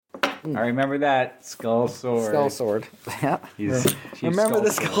I remember that. Skull sword. Skull sword. Yeah. Remember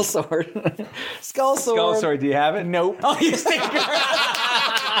the skull sword. Skull sword. Skull sword. Do you have it? Nope. Oh, you think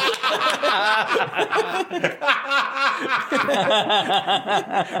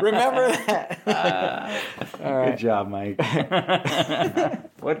Remember that. Good job, Mike.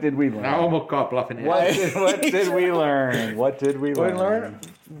 What did we learn? I almost got bluffing. What did we learn? What did we learn?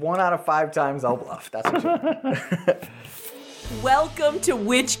 1 out of 5 times I'll bluff. That's what you Welcome to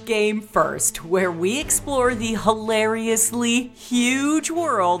Which Game First, where we explore the hilariously huge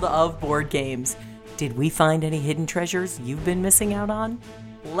world of board games. Did we find any hidden treasures you've been missing out on?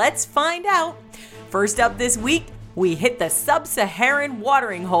 Let's find out. First up this week, we hit the sub-Saharan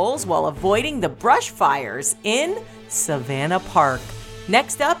watering holes while avoiding the brush fires in Savannah Park.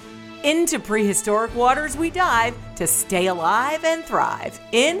 Next up, into prehistoric waters we dive to stay alive and thrive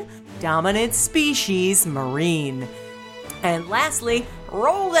in Dominant Species Marine. And lastly,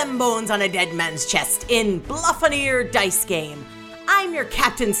 roll them bones on a dead man's chest in Bluffanier Dice Game. I'm your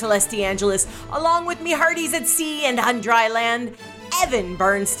Captain Celeste Angelis, along with me hearties at sea and on dry land, Evan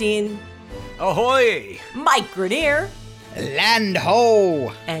Bernstein, Ahoy! Mike Grenier, Land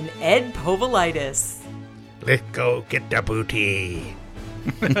ho! and Ed Povolitis. Let's go get the booty.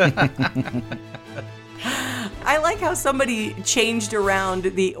 I like how somebody changed around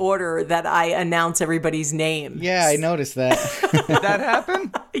the order that I announce everybody's name. Yeah, I noticed that. Did that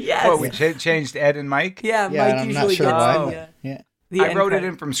happen? Yes. What, we changed Ed and Mike? Yeah, Yeah, Mike I'm usually not sure gets why. the, Yeah. I wrote it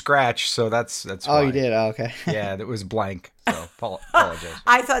in from scratch, so that's Oh, why. you did? Oh, okay. Yeah, that was blank, so apologize.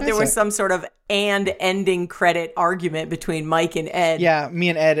 I thought there was That's some sort of and ending credit argument between Mike and Ed. Yeah, me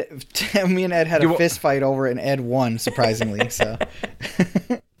and Ed had a fist fight over it, and Ed won, surprisingly. So,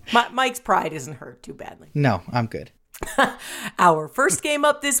 Mike's pride isn't hurt too badly. no, I'm good. Our first game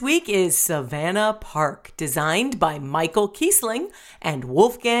up this week is Savannah Park, designed by Michael Kiesling and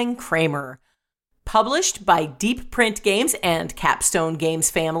Wolfgang Kramer. Published by Deep Print Games and Capstone Games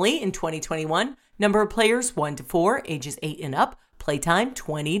family in 2021. Number of players 1 to 4, ages 8 and up. Playtime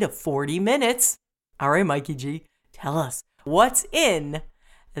 20 to 40 minutes. All right, Mikey G, tell us what's in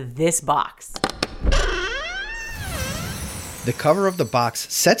this box. The cover of the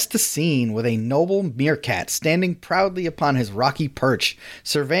box sets the scene with a noble meerkat standing proudly upon his rocky perch,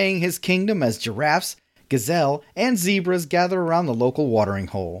 surveying his kingdom as giraffes, gazelle, and zebras gather around the local watering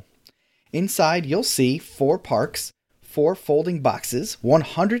hole. Inside, you'll see 4 parks, 4 folding boxes,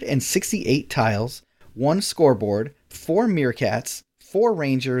 168 tiles, 1 scoreboard, 4 meerkats, 4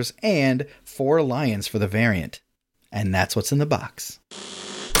 rangers, and 4 lions for the variant. And that's what's in the box.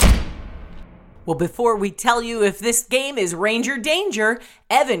 Well, before we tell you if this game is Ranger Danger,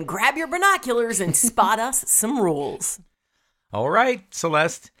 Evan, grab your binoculars and spot us some rules. All right,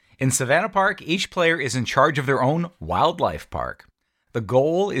 Celeste. In Savannah Park, each player is in charge of their own wildlife park. The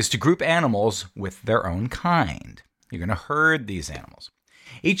goal is to group animals with their own kind. You're going to herd these animals.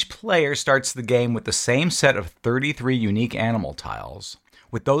 Each player starts the game with the same set of 33 unique animal tiles,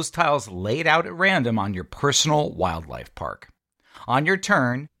 with those tiles laid out at random on your personal wildlife park. On your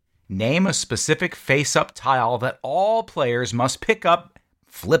turn, name a specific face-up tile that all players must pick up,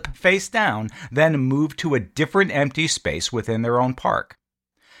 flip face down, then move to a different empty space within their own park.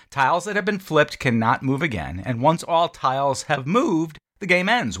 Tiles that have been flipped cannot move again, and once all tiles have moved, the game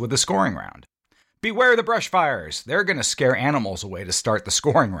ends with a scoring round. Beware the brush fires. They're going to scare animals away to start the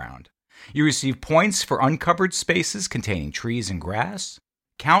scoring round. You receive points for uncovered spaces containing trees and grass.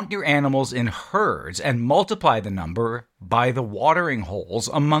 Count your animals in herds and multiply the number by the watering holes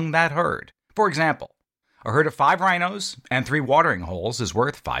among that herd. For example, a herd of 5 rhinos and 3 watering holes is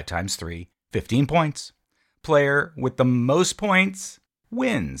worth 5 times 3, 15 points. Player with the most points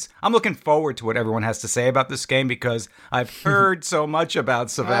wins. I'm looking forward to what everyone has to say about this game because I've heard so much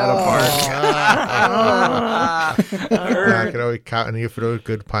about Savannah Park. I can always count on you for those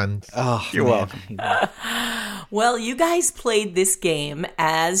good puns. Oh, You're welcome. Well, you guys played this game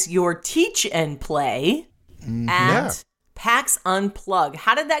as your teach and play at PAX Unplug.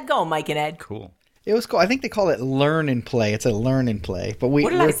 How did that go, Mike and Ed? Cool. It was cool. I think they call it learn and play. It's a learn and play. But What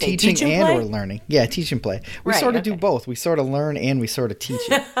did I we're say? teaching Teach and and play? we're learning. Yeah, teach and play. We Right, sort of okay. do both. We sort of learn and we sort of teach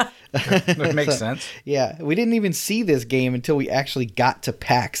it. That makes sense. Yeah, we didn't even see this game until we actually got to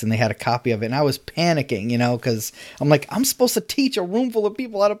PAX and they had a copy of it. And I was panicking, because I'm like, I'm supposed to teach a room full of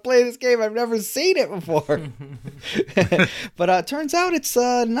people how to play this game. I've never seen it before. But it turns out it's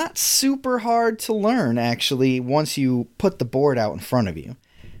not super hard to learn, actually, once you put the board out in front of you.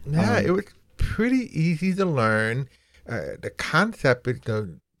 Yeah, it was pretty easy to learn. The concept is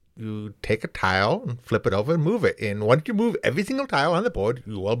you take a tile and flip it over and move it. And once you move every single tile on the board,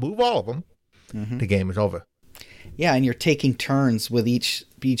 you will move all of them. The game is over. Yeah, and you're taking turns with each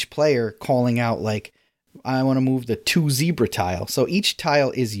player calling out like, I want to move the 2 zebra tile. So each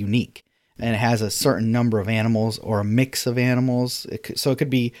tile is unique and it has a certain number of animals or a mix of animals. So it could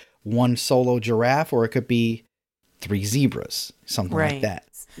be 1 solo giraffe or it could be 3 zebras, something like that.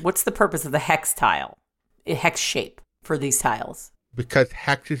 What's the purpose of the hex tile? A hex shape for these tiles? Because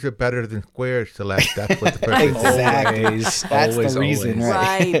hexes are better than squares, Celeste. That's what the purpose is. Exactly. Always, That's always, the reason, always.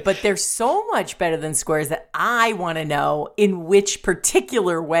 right? But they're so much better than squares that I want to know in which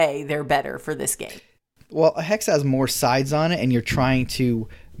particular way they're better for this game. Well, a hex has more sides on it, and you're trying to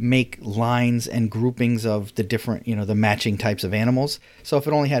make lines and groupings of the different, the matching types of animals. So if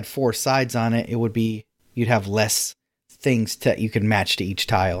it only had 4 sides on it, you'd have less things that you can match to each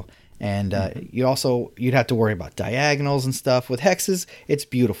tile. And you'd have to worry about diagonals and stuff. With hexes, it's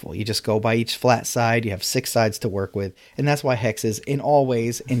beautiful. You just go by each flat side. You have 6 sides to work with. And that's why hexes, in all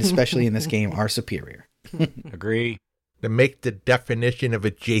ways, and especially in this game, are superior. Agree. To make the definition of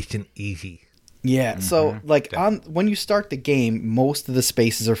adjacent easy. Yeah, so when you start the game, most of the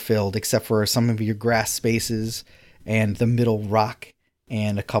spaces are filled except for some of your grass spaces and the middle rock,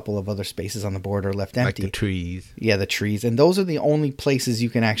 and a couple of other spaces on the board are left empty. Like the trees. Yeah, the trees. And those are the only places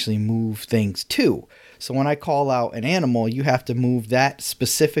you can actually move things to. So when I call out an animal, you have to move that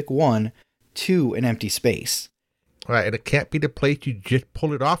specific one to an empty space. Right, and it can't be the place you just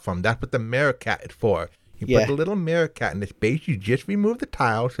pull it off from. That's what the mirror cat is for. You put the little mirror cat in the space, you just remove the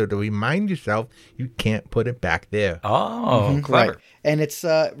tile so to remind yourself you can't put it back there. Oh, clever. Right. And it's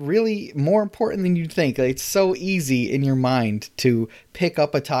really more important than you'd think. It's so easy in your mind to pick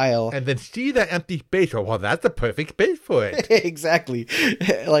up a tile. And then see that empty space. Oh, well, that's the perfect space for it. Exactly.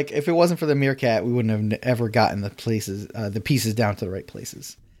 Like, if it wasn't for the meerkat, we wouldn't have ever gotten the pieces down to the right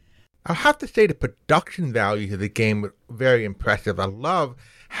places. I'll have to say the production value of the game was very impressive. I love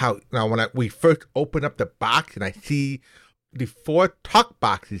how, when we first open up the box and I see the 4 tuck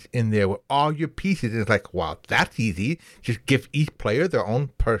boxes in there with all your pieces, it's like, wow, that's easy. Just give each player their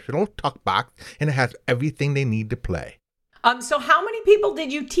own personal tuck box, and it has everything they need to play. So how many people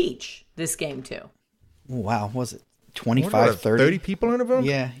did you teach this game to? Wow, was it 25, 30? 30 people in the room?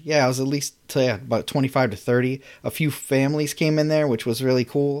 Yeah, it was at least about 25 to 30. A few families came in there, which was really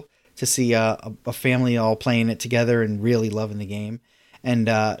cool to see a family all playing it together and really loving the game. And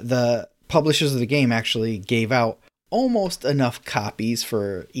the publishers of the game actually gave out almost enough copies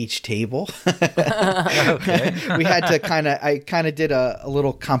for each table. Okay. We had to I did a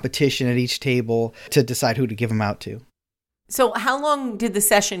little competition at each table to decide who to give them out to. So how long did the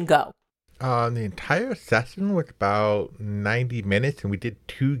session go? The entire session was about 90 minutes, and we did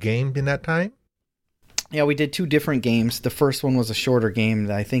 2 games in that time. Yeah, we did 2 different games. The first one was a shorter game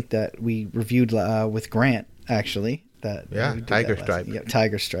that I think that we reviewed with Grant, actually. Tiger Stripe. Yeah,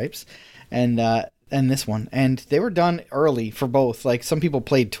 Tiger Stripes. And this one. And they were done early for both. Like, some people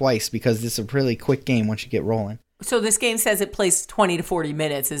played twice because it's a really quick game once you get rolling. So this game says it plays 20 to 40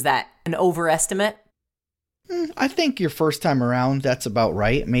 minutes. Is that an overestimate? I think your first time around, that's about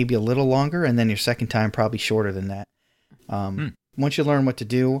right. Maybe a little longer. And then your second time, probably shorter than that. Once you learn what to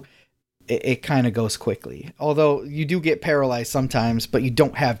do, it kind of goes quickly. Although you do get paralyzed sometimes, but you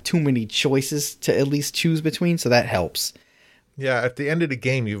don't have too many choices to at least choose between, so that helps. Yeah, at the end of the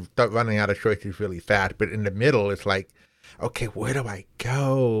game, you start running out of choices really fast. But in the middle, it's like, okay, where do I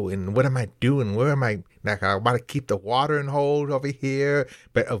go? And what am I doing? Where am I? Like, I want to keep the watering holes over here,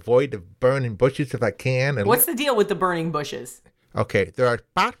 but avoid the burning bushes if I can. And what's the deal with the burning bushes? Okay, there are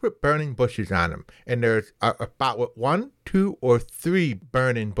spots with burning bushes on them. And there's a spot with 1, 2, or 3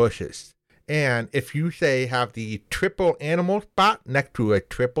 burning bushes. And if you, say, have the triple animal spot next to a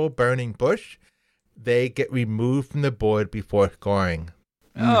triple burning bush, they get removed from the board before scoring.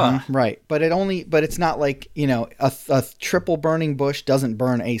 Right. But it's not like, a triple burning bush doesn't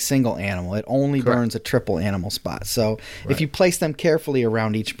burn a single animal. It only burns a triple animal spot. So if you place them carefully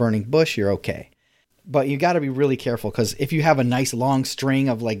around each burning bush, you're okay. But you got to be really careful, because if you have a nice long string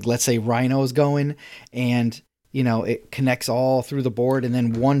of, like, let's say rhinos going, and it connects all through the board, and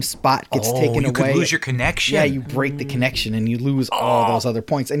then one spot gets taken away. You could lose your connection. Yeah, you break the connection, and you lose all those other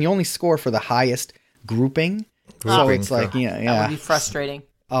points. And you only score for the highest grouping. So it's like, That would be frustrating.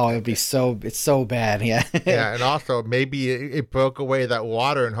 Oh, it's so bad, yeah. Yeah, and also maybe it broke away that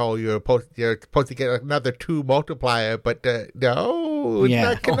watering hole. You're supposed to get another 2 multiplier, but no, it's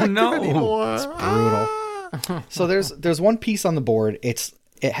not connected anymore. It's brutal. So there's one piece on the board. It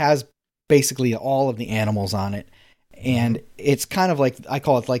has basically all of the animals on it, and it's kind of like, I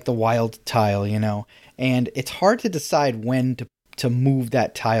call it like the wild tile, and it's hard to decide when to move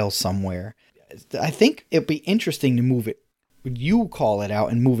that tile somewhere. I think it'd be interesting to move it you call it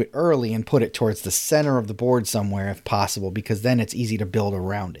out and move it early and put it towards the center of the board somewhere if possible, because then it's easy to build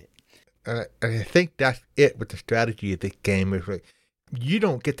around it. I think that's it with the strategy of this game. Is like, you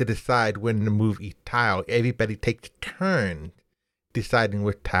don't get to decide when to move each tile. Everybody takes turns deciding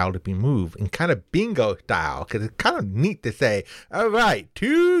which tile to be moved, in kind of bingo style, because it's kind of neat to say, all right,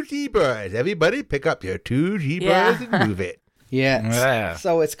 2 zebras. Everybody pick up your 2 zebras and move it. Yeah.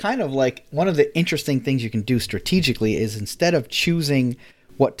 So it's kind of like one of the interesting things you can do strategically is instead of choosing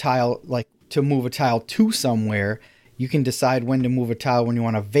what tile, like to move a tile to somewhere, you can decide when to move a tile when you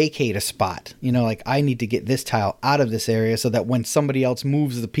want to vacate a spot. You know, like I need to get this tile out of this area so that when somebody else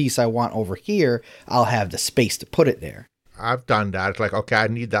moves the piece I want over here, I'll have the space to put it there. I've done that. It's like, okay, I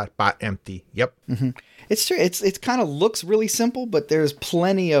need that spot empty. Yep. Mm-hmm. It's true. It's kind of looks really simple, but there's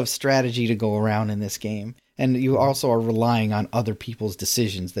plenty of strategy to go around in this game. And you also are relying on other people's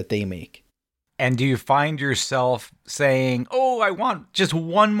decisions that they make. And do you find yourself saying, oh, I want just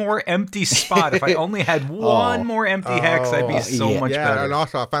one more empty spot. If I only had one more empty hex, I'd be so much better. And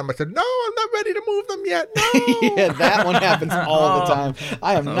also I find myself, no, I'm not ready to move them yet. No. Yeah, that one happens all the time.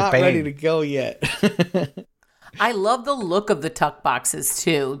 I am not ready to go yet. I love the look of the tuck boxes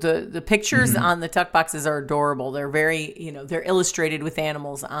too. The pictures on the tuck boxes are adorable. They're very, they're illustrated with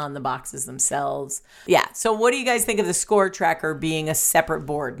animals on the boxes themselves. Yeah. So what do you guys think of the score tracker being a separate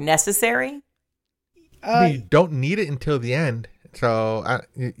board? Necessary? You don't need it until the end. So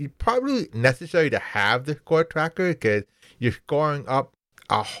it's probably necessary to have the score tracker because you're scoring up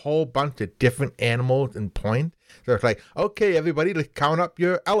a whole bunch of different animals and points. So it's like, okay, everybody, let's count up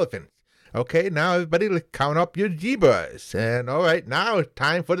your elephants. Okay, now everybody, let's count up your zebras. And all right, now it's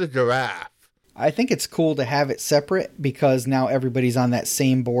time for the giraffe. I think it's cool to have it separate because now everybody's on that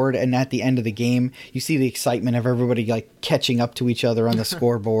same board, and at the end of the game, you see the excitement of everybody like catching up to each other on the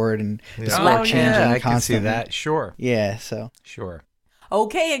scoreboard and the score changing I constantly. can see that. Sure. Yeah, so. Sure.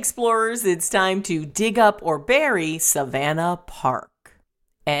 Okay, explorers, it's time to dig up or bury Savannah Park.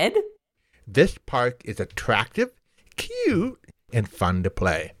 Ed? This park is attractive, cute, and fun to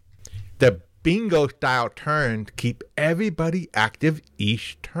play. The bingo-style turns keep everybody active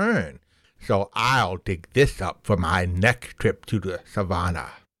each turn. So I'll dig this up for my next trip to the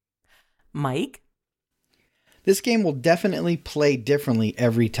savannah. Mike? This game will definitely play differently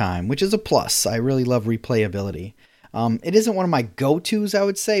every time, which is a plus. I really love replayability. It isn't one of my go-tos, I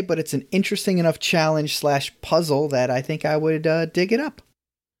would say, but it's an interesting enough challenge/puzzle that I think I would dig it up.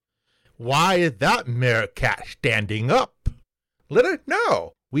 Why is that meerkat standing up? Let us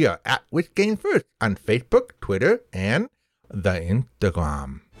know. We are at Which Game First on Facebook, Twitter, and the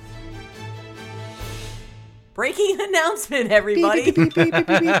Instagram. Breaking announcement, everybody. Beep, beep, beep, beep,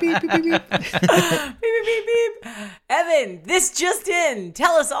 beep, beep, beep, beep, beep. Beep, beep, beep, beep. Evan, this just in.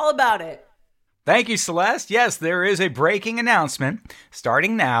 Tell us all about it. Thank you, Celeste. Yes, there is a breaking announcement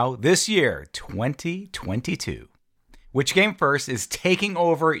starting now this year, 2022. Which Game First is taking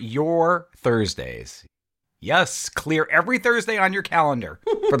over your Thursdays. Yes, clear every Thursday on your calendar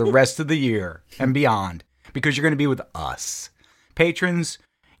for the rest of the year and beyond, because you're going to be with us. Patrons,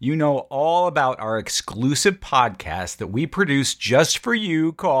 you know all about our exclusive podcast that we produce just for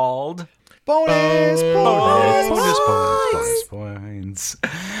you called Bonus Points.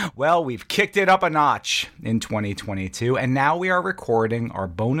 Well, we've kicked it up a notch in 2022, and now we are recording our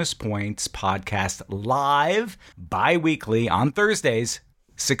Bonus Points podcast live bi-weekly on Thursdays,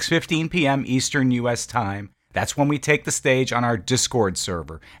 6:15 p.m. Eastern U.S. time. That's when we take the stage on our Discord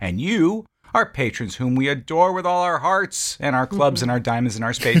server. And you, our patrons whom we adore with all our hearts and our clubs and our diamonds and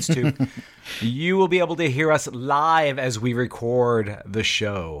our spades too, you will be able to hear us live as we record the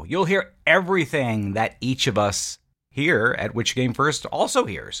show. You'll hear everything that each of us here at Which Game First also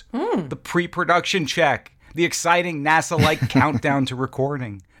hears. The pre-production check, the exciting NASA-like countdown to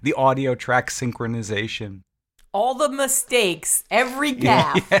recording, the audio track synchronization. All the mistakes, every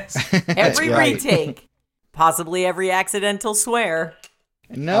gaffe, Yes. every right. retake, possibly every accidental swear.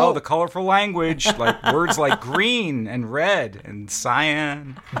 No, Oh, the colorful language, like words like green and red and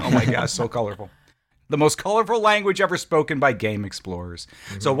cyan. Oh my gosh, so colorful. The most colorful language ever spoken by game explorers.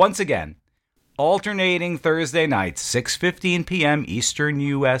 So once again, alternating Thursday nights, 6:15 p.m. Eastern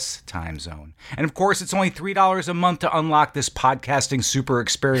U.S. time zone. And of course, it's only $3 a month to unlock this podcasting super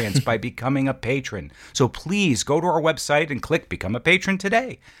experience by becoming a patron. So please go to our website and click Become a Patron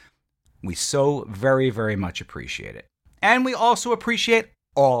today. We so very, very much appreciate it. And we also appreciate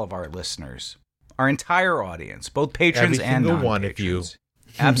all of our listeners, our entire audience, both patrons Every and single non-patrons. one of you.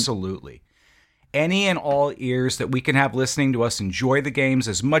 Absolutely. Any and all ears that we can have listening to us enjoy the games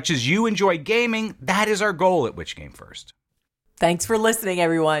as much as you enjoy gaming, that is our goal at Which Game First. Thanks for listening,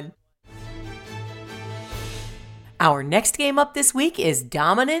 everyone. Our next game up this week is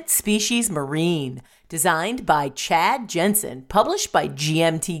Dominant Species Marine, designed by Chad Jensen, published by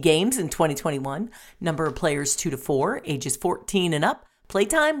GMT Games in 2021. Number of players 2 to 4, ages 14 and up.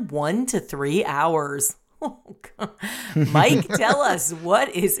 Playtime 1 to 3 hours. Oh, God. Mike, tell us what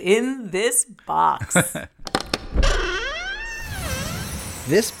is in this box.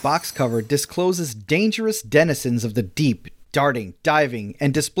 This box cover discloses dangerous denizens of the deep, darting, diving,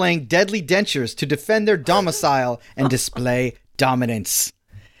 and displaying deadly dentures to defend their domicile and display dominance.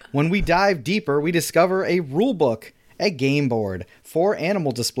 When we dive deeper, we discover a rulebook, a game board, 4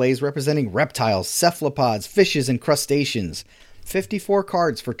 animal displays representing reptiles, cephalopods, fishes, and crustaceans, 54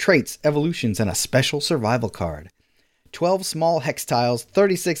 cards for traits, evolutions, and a special survival card, 12 small hex tiles,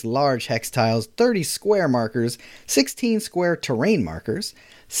 36 large hex tiles, 30 square markers, 16 square terrain markers,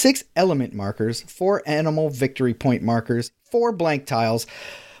 6 element markers, 4 animal victory point markers, 4 blank tiles,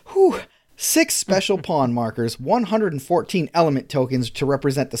 6 special pawn markers, 114 element tokens to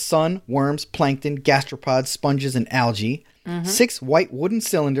represent the sun, worms, plankton, gastropods, sponges, and algae, 6 white wooden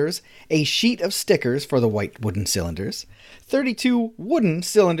cylinders, a sheet of stickers for the white wooden cylinders, 32 wooden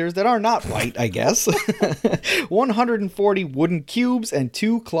cylinders that are not white, I guess, 140 wooden cubes, and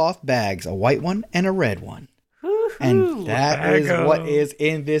 2 cloth bags, a white one and a red one. And that is what is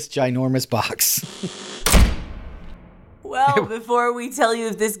in this ginormous box. Well, before we tell you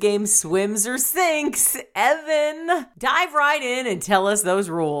if this game swims or sinks, Evan, dive right in and tell us those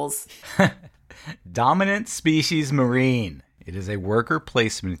rules. Dominant Species Marine. It is a worker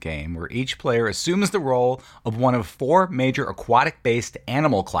placement game where each player assumes the role of one of 4 major aquatic-based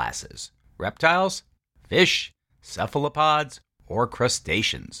animal classes: reptiles, fish, cephalopods, or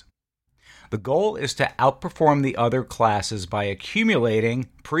crustaceans. The goal is to outperform the other classes by accumulating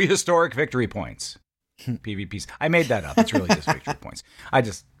prehistoric victory points. PvPs. I made that up. It's really just victory points. I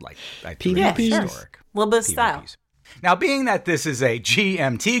threw in prehistoric. A little bit of style. Now, being that this is a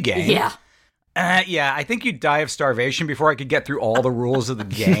GMT game, I think you'd die of starvation before I could get through all the rules of the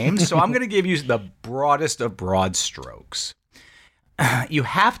game. So I'm going to give you the broadest of broad strokes. You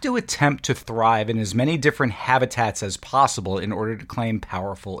have to attempt to thrive in as many different habitats as possible in order to claim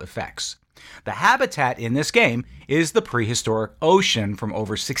powerful effects. The habitat in this game is the prehistoric ocean from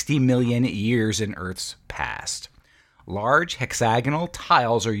over 60 million years in Earth's past. Large hexagonal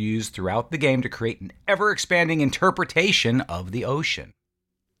tiles are used throughout the game to create an ever-expanding interpretation of the ocean.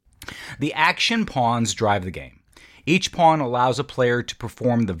 The action pawns drive the game. Each pawn allows a player to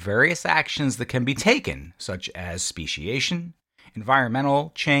perform the various actions that can be taken, such as speciation,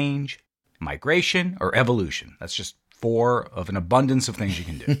 environmental change, migration, or evolution. That's just 4 of an abundance of things you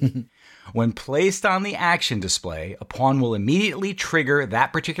can do. When placed on the action display, a pawn will immediately trigger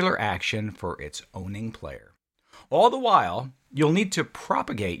that particular action for its owning player. All the while, you'll need to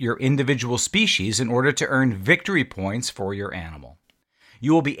propagate your individual species in order to earn victory points for your animal.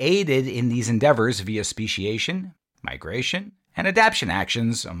 You will be aided in these endeavors via speciation, migration, and adaptation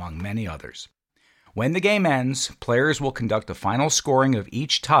actions, among many others. When the game ends, players will conduct a final scoring of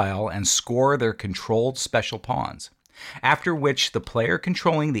each tile and score their controlled special pawns, after which the player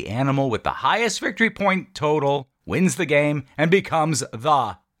controlling the animal with the highest victory point total wins the game and becomes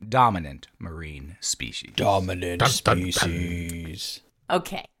the dominant marine species. Dominant species.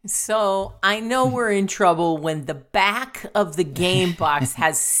 Okay, so I know we're in trouble when the back of the game box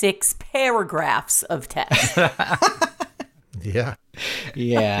has 6 paragraphs of text. Yeah.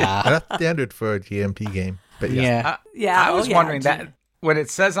 Yeah. That's standard for a GMT game. But Yeah. Yeah, I was wondering that when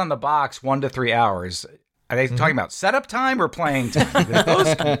it says on the box 1 to 3 hours, are they talking about setup time or playing time?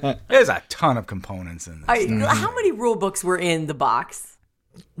 There's a ton of components in this. How many rule books were in the box?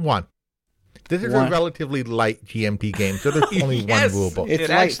 1. This is a relatively light GMT game, so there's only Yes. one rule book. It's It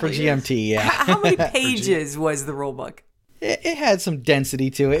light for actually GMT, yeah. How many pages was the rule book? It had some density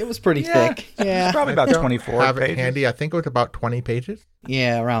to it. It was pretty thick. Yeah. Probably about 24 Have it pages. handy. I think it was about 20 pages.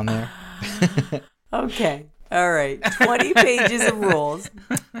 Yeah, around there. Okay. All right. 20 pages of rules.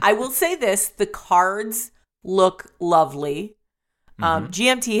 I will say this. The cards look lovely.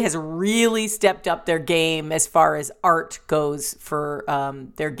 GMT has really stepped up their game as far as art goes for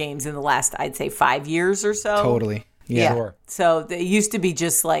their games in the last, I'd say, 5 years or so. Totally. Yeah. Sure. So they used to be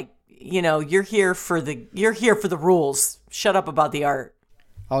just like, you're here for the rules. Shut up about the art.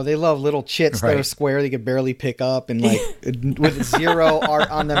 Oh, they love little chits that are Right. square they could barely pick up and like with 0 art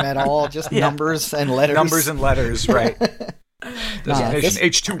on them at all, just numbers and letters. Numbers and letters, right. Designation this-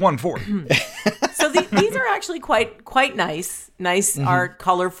 H214. So these are actually quite nice art,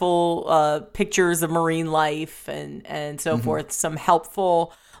 colorful pictures of marine life and so forth. Some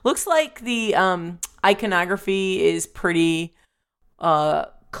helpful. Looks like the iconography is pretty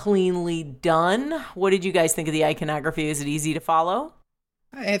cleanly done. What did you guys think of the iconography? Is it easy to follow?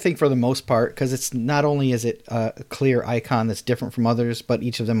 I think for the most part, because it's not only is it a clear icon that's different from others, but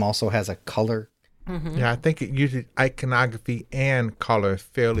each of them also has a color. Yeah, I think it uses iconography and color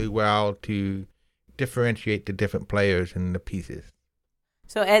fairly well to differentiate the different players and the pieces.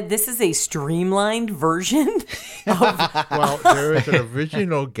 So, Ed, this is a streamlined version of... Well, there is an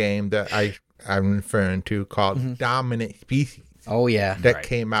original game that I'm referring to called Dominant Species Oh, yeah. that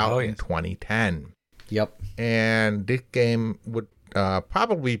came out in yes. 2010. Yep. And this game would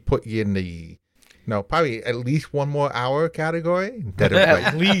probably put you in the, probably at least 1 more hour category. Instead of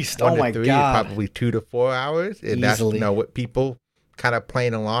At least. 1 Oh, to my 3, God. probably 2 to 4 hours. And Easily. that's, with people kind of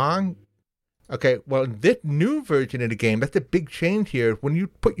playing along. Okay, well, this new version of the game, that's a big change here. When you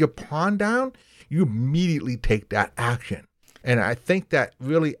put your pawn down, you immediately take that action. And I think that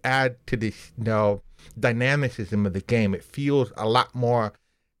really adds to this, dynamicism of the game. It feels a lot more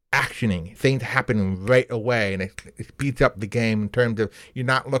actioning. Things happen right away, and it speeds up the game in terms of you're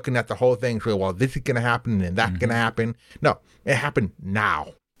not looking at the whole thing. So, well, this is going to happen and that's going to happen. No, it happened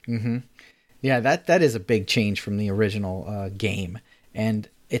now. Mm-hmm. Yeah, that is a big change from the original game. And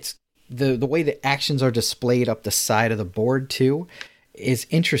it's the way the actions are displayed up the side of the board, too, is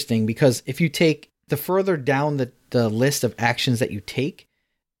interesting because if you take the further down the list of actions that you take,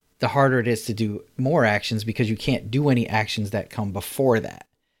 the harder it is to do more actions because you can't do any actions that come before that.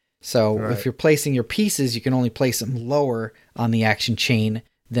 So if you're placing your pieces, you can only place them lower on the action chain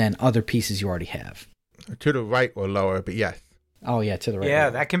than other pieces you already have. To the right or lower, but yes. Oh, yeah, to the right. Yeah,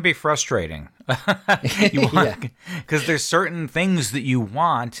 that can be frustrating. Because there's certain things that you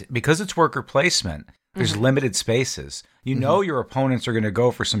want, because it's worker placement, there's limited spaces. You know your opponents are going to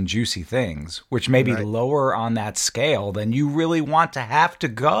go for some juicy things, which may be lower on that scale than you really want to have to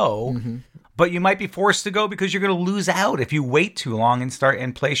go. But you might be forced to go because you're going to lose out if you wait too long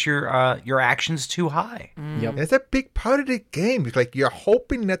and place your actions too high. Yep. It's a big part of the game. It's like you're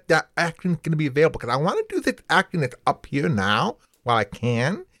hoping that action's going to be available. Because I want to do this action that's up here now while I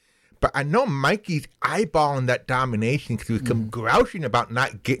can. But I know Mikey's eyeballing that domination because he was grouching about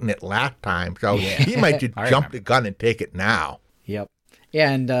not getting it last time. So he might just jump the gun and take it now. Yep. Yeah,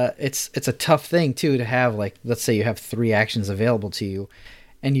 and it's a tough thing, too, to have, like, let's say you have 3 actions available to you,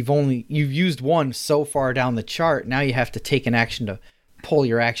 and you've used one so far down the chart, now you have to take an action to pull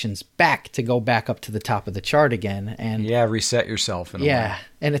your actions back to go back up to the top of the chart again. And yeah, reset yourself in a way.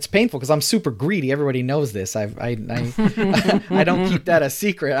 And it's painful because I'm super greedy. Everybody knows this. I don't keep that a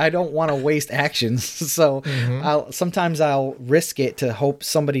secret. I don't want to waste actions. So sometimes I'll risk it to hope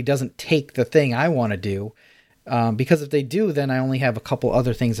somebody doesn't take the thing I want to do. Because if they do, then I only have a couple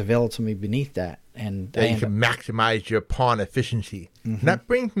other things available to me beneath that. And you can maximize your pawn efficiency. And that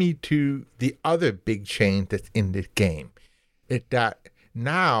brings me to the other big change that's in this game. It's that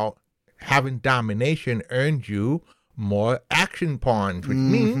now having domination earns you more action pawns, which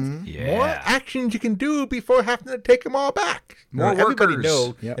means more actions you can do before having to take them all back. More now, everybody workers.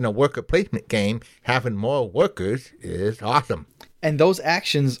 knows in a worker placement game, having more workers is awesome. And those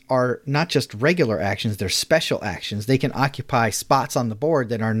actions are not just regular actions, they're special actions. They can occupy spots on the board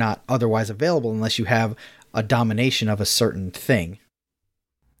that are not otherwise available unless you have a domination of a certain thing.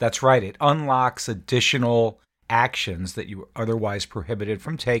 That's right. It unlocks additional actions that you were otherwise prohibited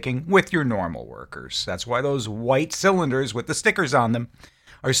from taking with your normal workers. That's why those white cylinders with the stickers on them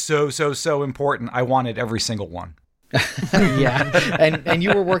are so important. I wanted every single one. Yeah, and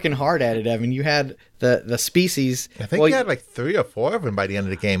you were working hard at it, Evan. You had the species. I think you had like 3 or 4 of them by the end of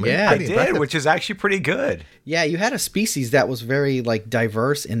the game. Yeah, I did, which is actually pretty good. Yeah, you had a species that was very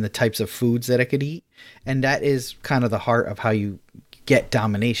diverse in the types of foods that it could eat, and that is kind of the heart of how you get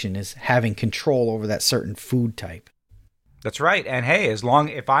domination, is having control over that certain food type. That's right. And hey,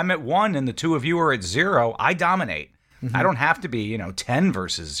 if I'm at 1 and the 2 of you are at 0, I dominate. I don't have to be, 10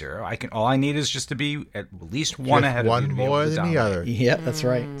 versus 0. All I need is just to be at least 1 ahead of you. One more than the other. Yeah, that's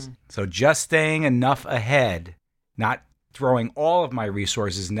right. So just staying enough ahead, not throwing all of my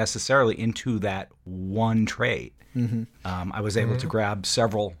resources necessarily into that one trait. I was able to grab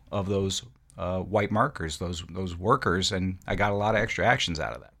several of those white markers, those workers, and I got a lot of extra actions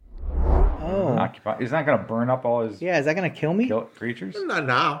out of that. Oh. Is that going to burn up all his Yeah, is that going to kill me? creatures? Not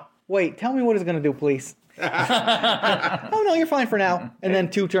now. Wait, tell me what it's going to do, please. Oh, no, you're fine for now. And then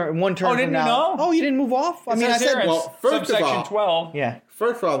 1 turn didn't from you now. know? Oh, you didn't move off? I said... Well, first of all, 12. Yeah.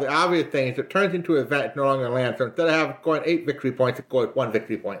 First of all, the obvious thing is it turns into an event, no longer land. So instead of going 8 victory points, it goes 1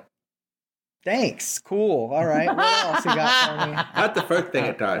 victory point. Thanks. Cool. All right. What else you got for me? That's the first thing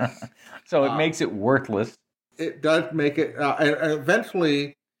it does. So it makes it worthless. It does make it, and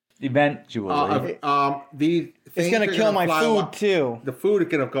eventually Eventually. These It's things going are to kill my fly food, off. too. The food is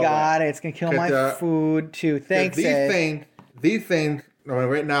going to go. Got it. It's going to kill my food, too. Thanks, Ed. These things,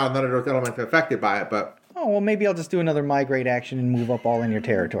 right now, none of those elements are affected by it, but... Oh, well, maybe I'll just do another migrate action and move up all in your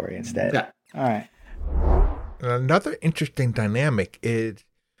territory instead. Yeah. All right. Another interesting dynamic is,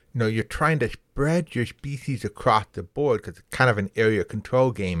 you're trying to spread your species across the board because it's kind of an area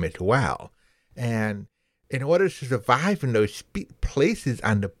control game as well. And in order to survive in those places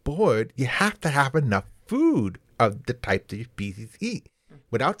on the board, you have to have enough food of the type that your species eat.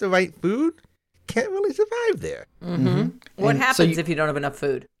 Without the right food, you can't really survive there. Mm-hmm. What happens if you don't have enough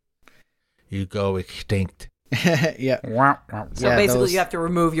food? You go extinct. Yeah. So basically you have to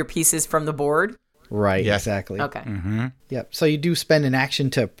remove your pieces from the board? Right, Yeah. exactly. Okay. Mm-hmm. Yep. So you do spend an action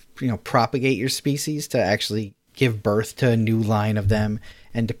to, propagate your species to actually give birth to a new line of them.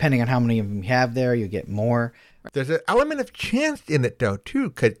 And depending on how many of them you have there, you get more. There's an element of chance in it, though, too,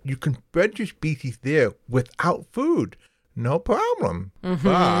 because you can spread your species there without food. No problem.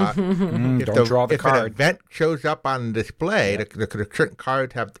 But if Don't draw the if card. an event shows up on display, the certain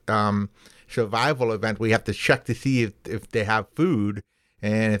cards have survival event where you have to check to see if they have food.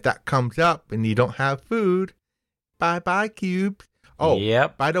 And if that comes up and you don't have food, bye-bye cubes. Oh,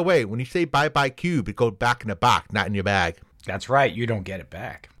 Yep. by the way, when you say bye-bye cube, it goes back in the box, not in your bag. That's right. You don't get it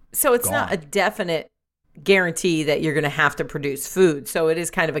back. So it's Gone. not a definite guarantee that you're going to have to produce food. So it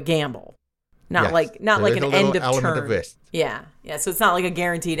is kind of a gamble. Not Yes. like There an is a little end of element turn. of risk. Yeah. So it's not like a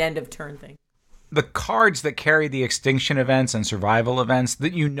guaranteed end of turn thing. The cards that carry the extinction events and survival events,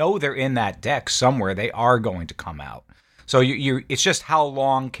 that they're in that deck somewhere. They are going to come out. So it's just how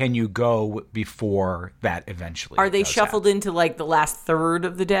long can you go before that eventually? Are they does shuffled into like the last third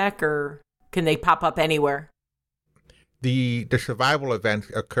of the deck, or can they pop up anywhere? The survival events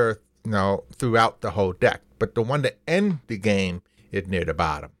occur, throughout the whole deck, but the one that ends the game is near the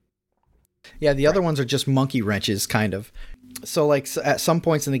bottom. Yeah, the other ones are just monkey wrenches, kind of. So, like, at some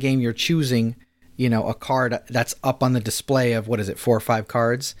points in the game, you're choosing, a card that's up on the display of, 4 or 5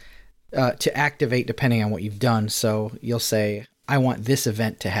 cards to activate depending on what you've done. So you'll say, I want this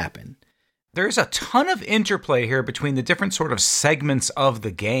event to happen. There's a ton of interplay here between the different sort of segments of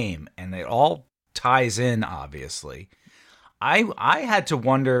the game, and it all ties in, obviously. I had to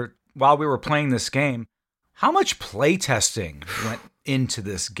wonder, while we were playing this game, how much playtesting went into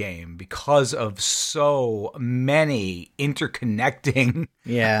this game because of so many interconnecting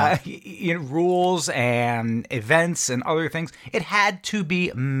rules and events and other things. It had to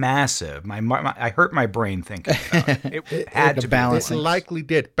be massive. I hurt my brain thinking about it. It had to balance. be. It likely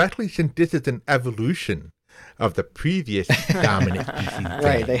did, especially since this is an evolution of the previous dominant species.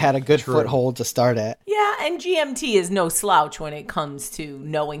 Right, they had a good foothold to start at. Yeah, and GMT is no slouch when it comes to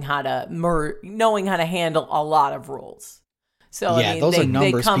knowing how to handle a lot of rules. So Yeah, those are they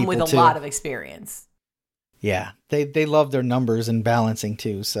numbers come with a people, too. lot of experience. Yeah, they love their numbers and balancing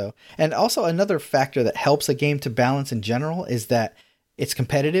too. So, and also another factor that helps a game to balance in general is that it's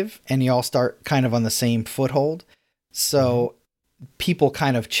competitive and you all start kind of on the same foothold. So people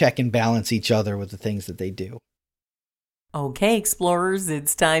kind of check and balance each other with the things that they do. Okay, explorers,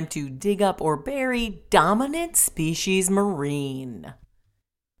 it's time to dig up or bury Dominant Species Marine.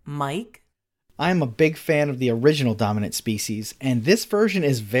 Mike? I'm a big fan of the original Dominant Species, and this version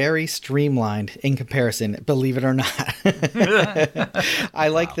is very streamlined in comparison, believe it or not. I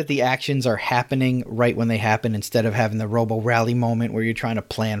like that the actions are happening right when they happen instead of having the robo-rally moment where you're trying to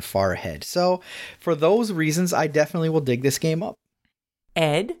plan far ahead. So, for those reasons, I definitely will dig this game up.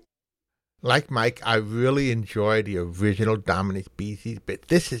 Ed? Like Mike, I really enjoy the original Dominant Species, but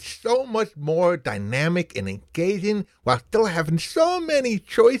this is so much more dynamic and engaging while still having so many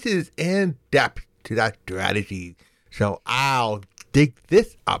choices and depth to that strategy. So I'll dig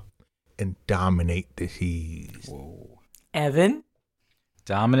this up and dominate the seas. Whoa. Evan?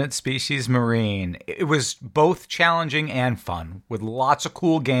 Dominant Species Marine. It was both challenging and fun, with lots of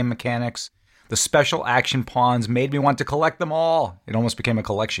cool game mechanics. The special action pawns made me want to collect them all. It almost became a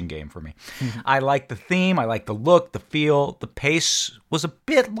collection game for me. I liked the theme. I liked the look, the feel. The pace was a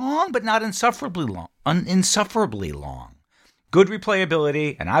bit long, but not insufferably long. Good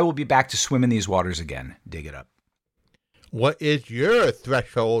replayability, and I will be back to swim in these waters again. Dig it up. What is your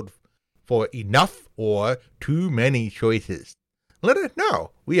threshold for enough or too many choices? Let us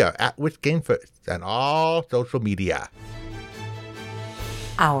know. We are at Which Game First on all social media.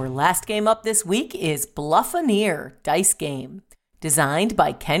 Our last game up this week is Bluffaneer Dice Game. Designed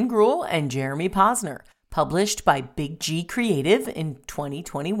by Ken Gruhl and Jeremy Posner. Published by Big G Creative in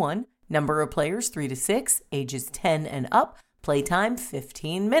 2021. Number of players 3 to 6, ages 10 and up. Playtime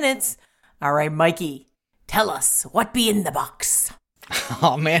 15 minutes. All right, Mikey, tell us what be in the box.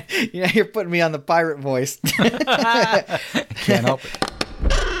 Oh, man. Yeah, you're putting me on the pirate voice. Can't help it.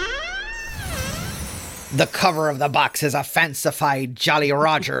 The cover of the box is a fancified Jolly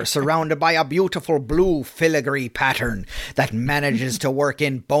Roger surrounded by a beautiful blue filigree pattern that manages to work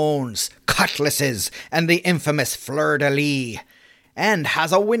in bones, cutlasses, and the infamous fleur-de-lis, and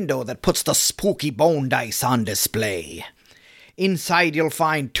has a window that puts the spooky bone dice on display. Inside you'll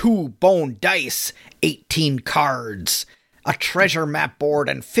find 2 bone dice, 18 cards, a treasure map board,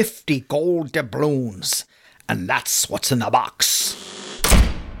 and 50 gold doubloons. And that's what's in the box.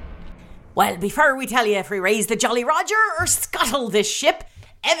 Well, before we tell you if we raise the Jolly Roger or scuttle this ship,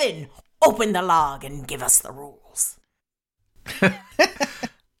 Evan, open the log and give us the rules.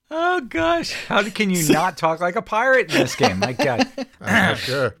 Oh, gosh. How can you not talk like a pirate in this game? My God.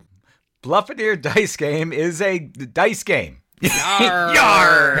 Sure. Bluffadier Dice Game is a dice game. Yarr!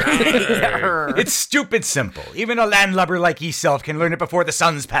 Yarr! It's stupid simple. Even a landlubber like yourself can learn it before the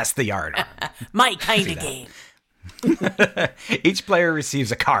sun's past the yard. My kind of game. Each player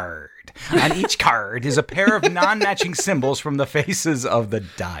receives a card. On each card is a pair of non-matching symbols from the faces of the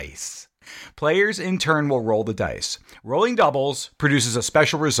dice. Players in turn will roll the dice. Rolling doubles produces a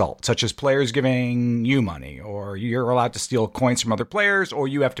special result, such as players giving you money, or you're allowed to steal coins from other players, or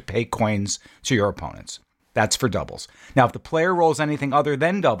you have to pay coins to your opponents. That's for doubles. Now, if the player rolls anything other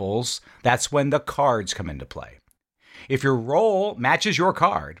than doubles, that's when the cards come into play. If your roll matches your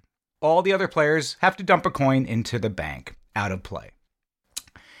card, all the other players have to dump a coin into the bank, out of play.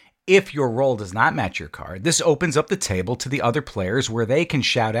 If your roll does not match your card, this opens up the table to the other players where they can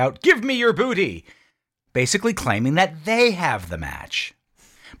shout out, "Give me your booty!" basically claiming that they have the match.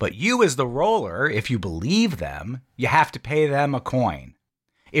 But you as the roller, if you believe them, you have to pay them a coin.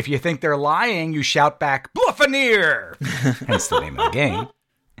 If you think they're lying, you shout back, "Bluffanier!" Hence the name of the game.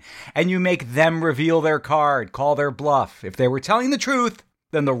 And you make them reveal their card, call their bluff. If they were telling the truth,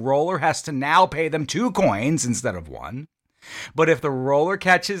 then the roller has to now pay them 2 coins instead of 1. But if the roller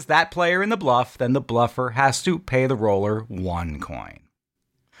catches that player in the bluff, then the bluffer has to pay the roller 1 coin.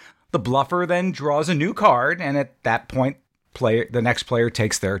 The bluffer then draws a new card, and at that point, the next player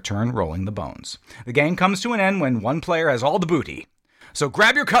takes their turn rolling the bones. The game comes to an end when one player has all the booty. So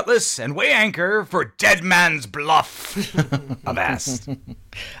grab your cutlass and weigh anchor for Dead Man's Bluff. Avast.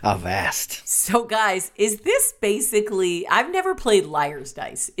 Avast. So, guys, is this basically... I've never played Liar's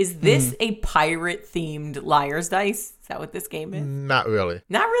Dice. Is this a pirate-themed Liar's Dice? Is that what this game is? Not really.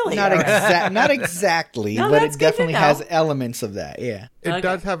 Not really. Not exactly, No, but that's it good to definitely know. has elements of that, yeah. It Okay.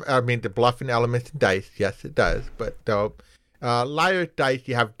 does have, the bluffing elements in dice. Yes, it does. But liar's dice,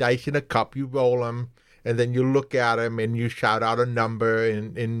 you have dice in a cup, you roll them, and then you look at them and you shout out a number,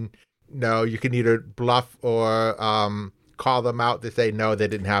 and no, you can either bluff or call them out to say no, they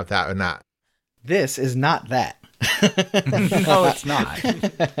didn't have that or not. This is not that. No, it's not.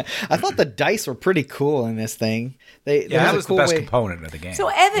 I thought the dice were pretty cool in this thing. That was a cool the best way. component of the game. So,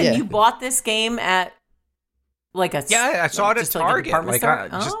 Evan, Yeah. you bought this game at like a... Yeah, I saw it at just like a Target, department like,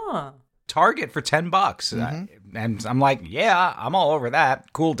 store? just- Oh. Target for $10. And I'm like, yeah, I'm all over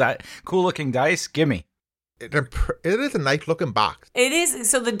that. Cool looking dice. Gimme. It is a nice looking box. It is.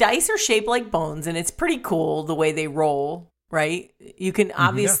 So the dice are shaped like bones, and it's pretty cool the way they roll, right? You can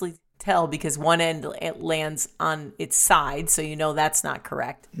obviously tell because one end it lands on its side, so you know that's not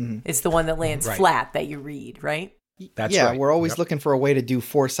correct. It's the one that lands Right. flat that you read, right? That's yeah, right. we're always looking for a way to do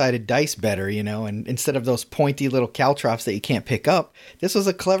 4-sided dice better, and instead of those pointy little caltrops that you can't pick up, this was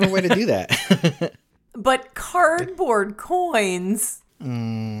a clever way to do that. But cardboard coins...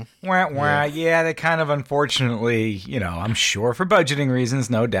 Wah, wah. Yeah, they kind of unfortunately, I'm sure for budgeting reasons,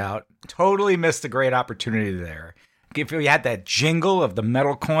 no doubt, totally missed a great opportunity there. If we had that jingle of the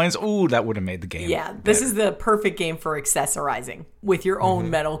metal coins, ooh, that would have made the game. Yeah, this is the perfect game for accessorizing with your own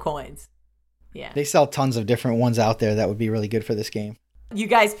metal coins. Yeah. They sell tons of different ones out there that would be really good for this game. You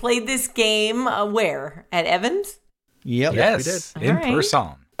guys played this game where? At Evans? Yep. Yes, did. in All right. person.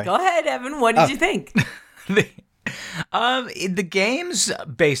 Go ahead, Evan. What did you think? The game's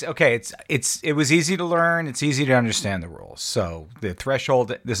base. Okay, it was easy to learn. It's easy to understand the rules. So the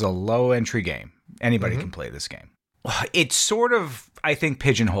threshold. This is a low entry game. Anybody can play this game. It sort of, I think,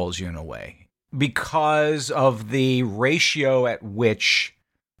 pigeonholes you in a way because of the ratio at which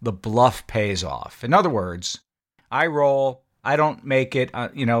the bluff pays off. In other words, I roll. I don't make it.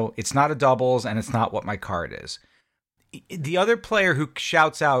 It's not a doubles, and it's not what my card is. The other player who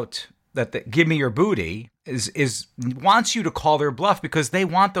shouts out that give me your booty is wants you to call their bluff because they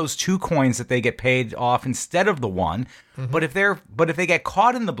want those 2 coins that they get paid off instead of the 1. But if they get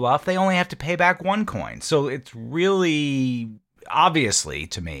caught in the bluff, they only have to pay back 1 coin. So it's really obviously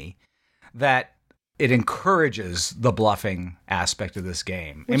to me that it encourages the bluffing aspect of this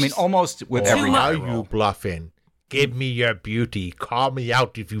game. I mean, almost with every Are die roll. you bluffing? Give me your beauty. Call me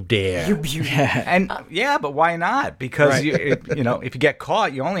out if you dare. And but why not? Because if you get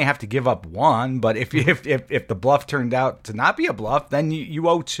caught, you only have to give up one. But if the bluff turned out to not be a bluff, then you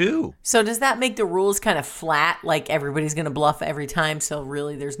owe two. So does that make the rules kind of flat, like everybody's going to bluff every time, so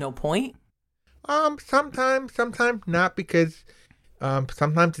really there's no point? Sometimes not, because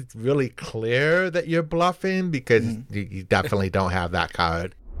sometimes it's really clear that you're bluffing because you definitely don't have that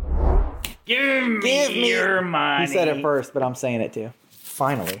card. Give me your money. He said it first, but I'm saying it too.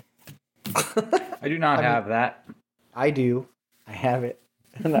 Finally. I do not have that. I do. I have it.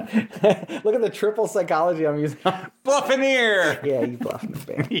 Look at the triple psychology I'm using. Bluffineer! Yeah, you bluffing the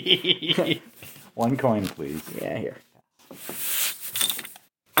bear. 1 coin, please. Yeah, here.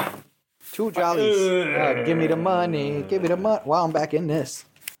 2 jollies. Give me the money. Give me the money. Wow, I'm back in this.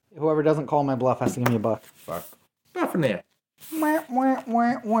 Whoever doesn't call my bluff has to give me a buck. Fuck. Bluffineer.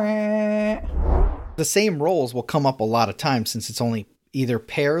 The same rolls will come up a lot of times since it's only either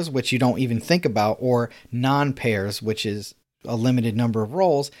pairs, which you don't even think about, or non-pairs, which is a limited number of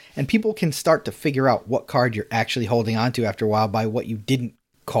rolls, and people can start to figure out what card you're actually holding on to after a while by what you didn't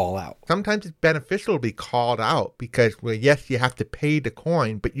call out. Sometimes it's beneficial to be called out because, well, yes, you have to pay the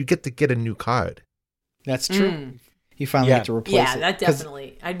coin, but you get to get a new card. That's true. You finally get to replace it. Yeah, that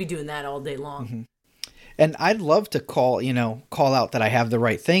definitely. I'd be doing that all day long. Mm-hmm. And I'd love to call out that I have the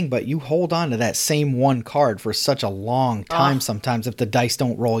right thing, but you hold on to that same one card for such a long time sometimes if the dice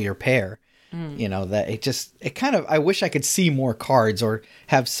don't roll your pair. That I wish I could see more cards or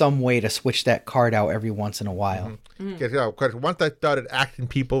have some way to switch that card out every once in a while. Because once I started asking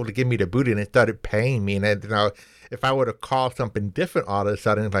people to give me the booty and they started paying me, and if I were to call something different all of a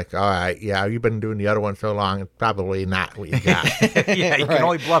sudden, it's like, all right, yeah, you've been doing the other one so long, it's probably not what you got. You can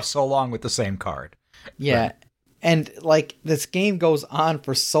only bluff so long with the same card. Yeah. Right. And this game goes on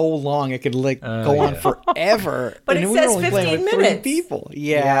for so long, it could go on forever. But and it we says were only 15 playing with minutes. 3 people.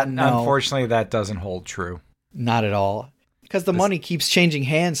 Yeah, no. Unfortunately, that doesn't hold true. Not at all. Because the money keeps changing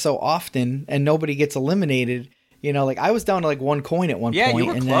hands so often and nobody gets eliminated. I was down to 1 coin at one point. Yeah, you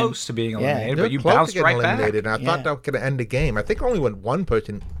were close to being eliminated, but you bounced right back. And I thought that was going to end the game. I think only when one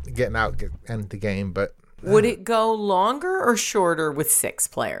person getting out could end the game. But would it go longer or shorter with 6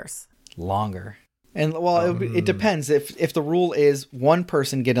 players? Longer. And it depends. If the rule is one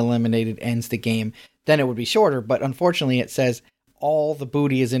person get eliminated ends the game, then it would be shorter. But unfortunately, it says all the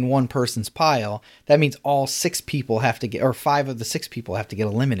booty is in one person's pile. That means all 6 people have to get, or 5 of the 6 people have to get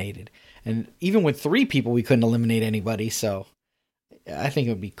eliminated. And even with 3 people, we couldn't eliminate anybody. So I think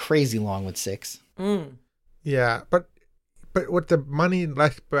it would be crazy long with 6. Yeah, but with the money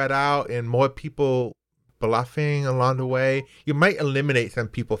less spread out and more people bluffing along the way, you might eliminate some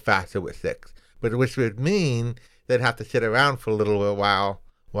people faster with 6. But which would mean they'd have to sit around for a little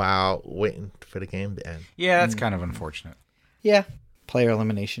while waiting for the game to end. Yeah, that's kind of unfortunate. Yeah, player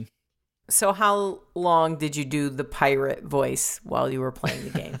elimination. So how long did you do the pirate voice while you were playing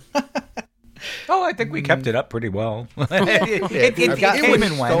the game? I think we kept it up pretty well. It came was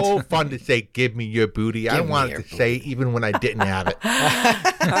and went. so fun to say, give me your booty. I wanted to say it even when I didn't have it.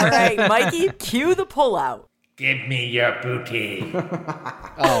 All right, Mikey, cue the pullout. Give me your booty.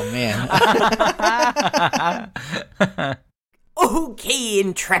 Oh, man. Okay,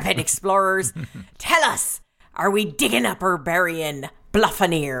 intrepid explorers, tell us, are we digging up or burying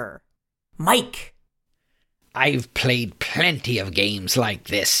Bluffineer? Mike. I've played plenty of games like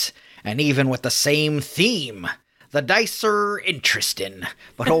this, and even with the same theme. The dice are interesting,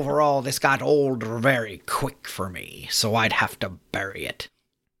 but overall this got old very quick for me, so I'd have to bury it.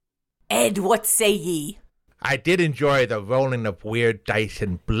 Ed, what say ye? I did enjoy the rolling of weird dice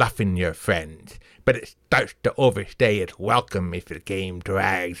and bluffing your friends, but it starts to overstay its welcome if the game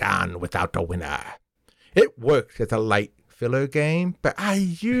drags on without a winner. It works as a light filler game, but I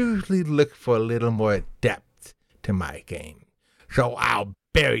usually look for a little more depth to my game, so I'll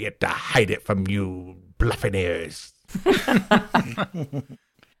bury it to hide it from you bluffineers.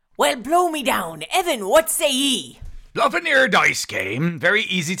 Well, blow me down. Evan, what say ye? Bluffineer dice game, very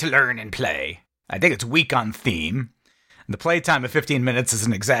easy to learn and play. I think it's weak on theme. The playtime of 15 minutes is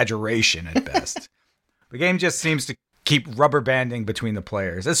an exaggeration at best. The game just seems to keep rubber banding between the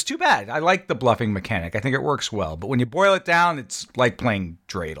players. It's too bad. I like the bluffing mechanic. I think it works well. But when you boil it down, it's like playing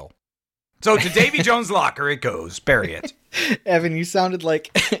dreidel. So to Davy Jones' locker it goes. Bury it. Evan, you sounded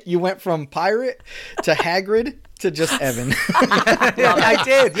like you went from pirate to Hagrid to just Evan. Yeah, I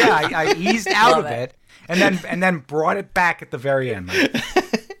did. Yeah, I eased out of it and then brought it back at the very end.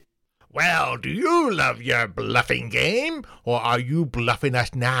 Well, do you love your bluffing game, or are you bluffing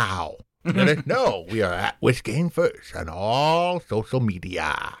us now? Let us know. We are at Which Game First on all social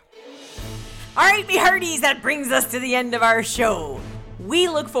media. All right, me hearties, that brings us to the end of our show. We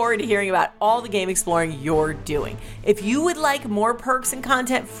look forward to hearing about all the game exploring you're doing. If you would like more perks and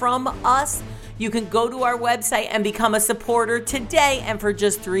content from us, you can go to our website and become a supporter today. And for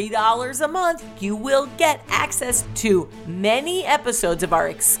just $3 a month, you will get access to many episodes of our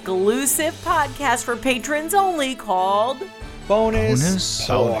exclusive podcast for patrons only called Bonus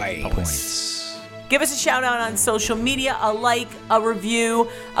points. Give us a shout out on social media, a like, a review,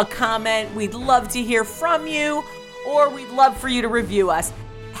 a comment. We'd love to hear from you, or we'd love for you to review us.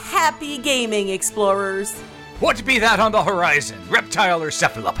 Happy gaming, explorers. What be that on the horizon? Reptile or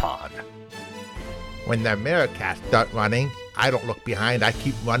cephalopod? When the Meerkats start running, I don't look behind. I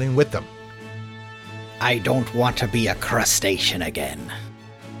keep running with them. I don't want to be a crustacean again.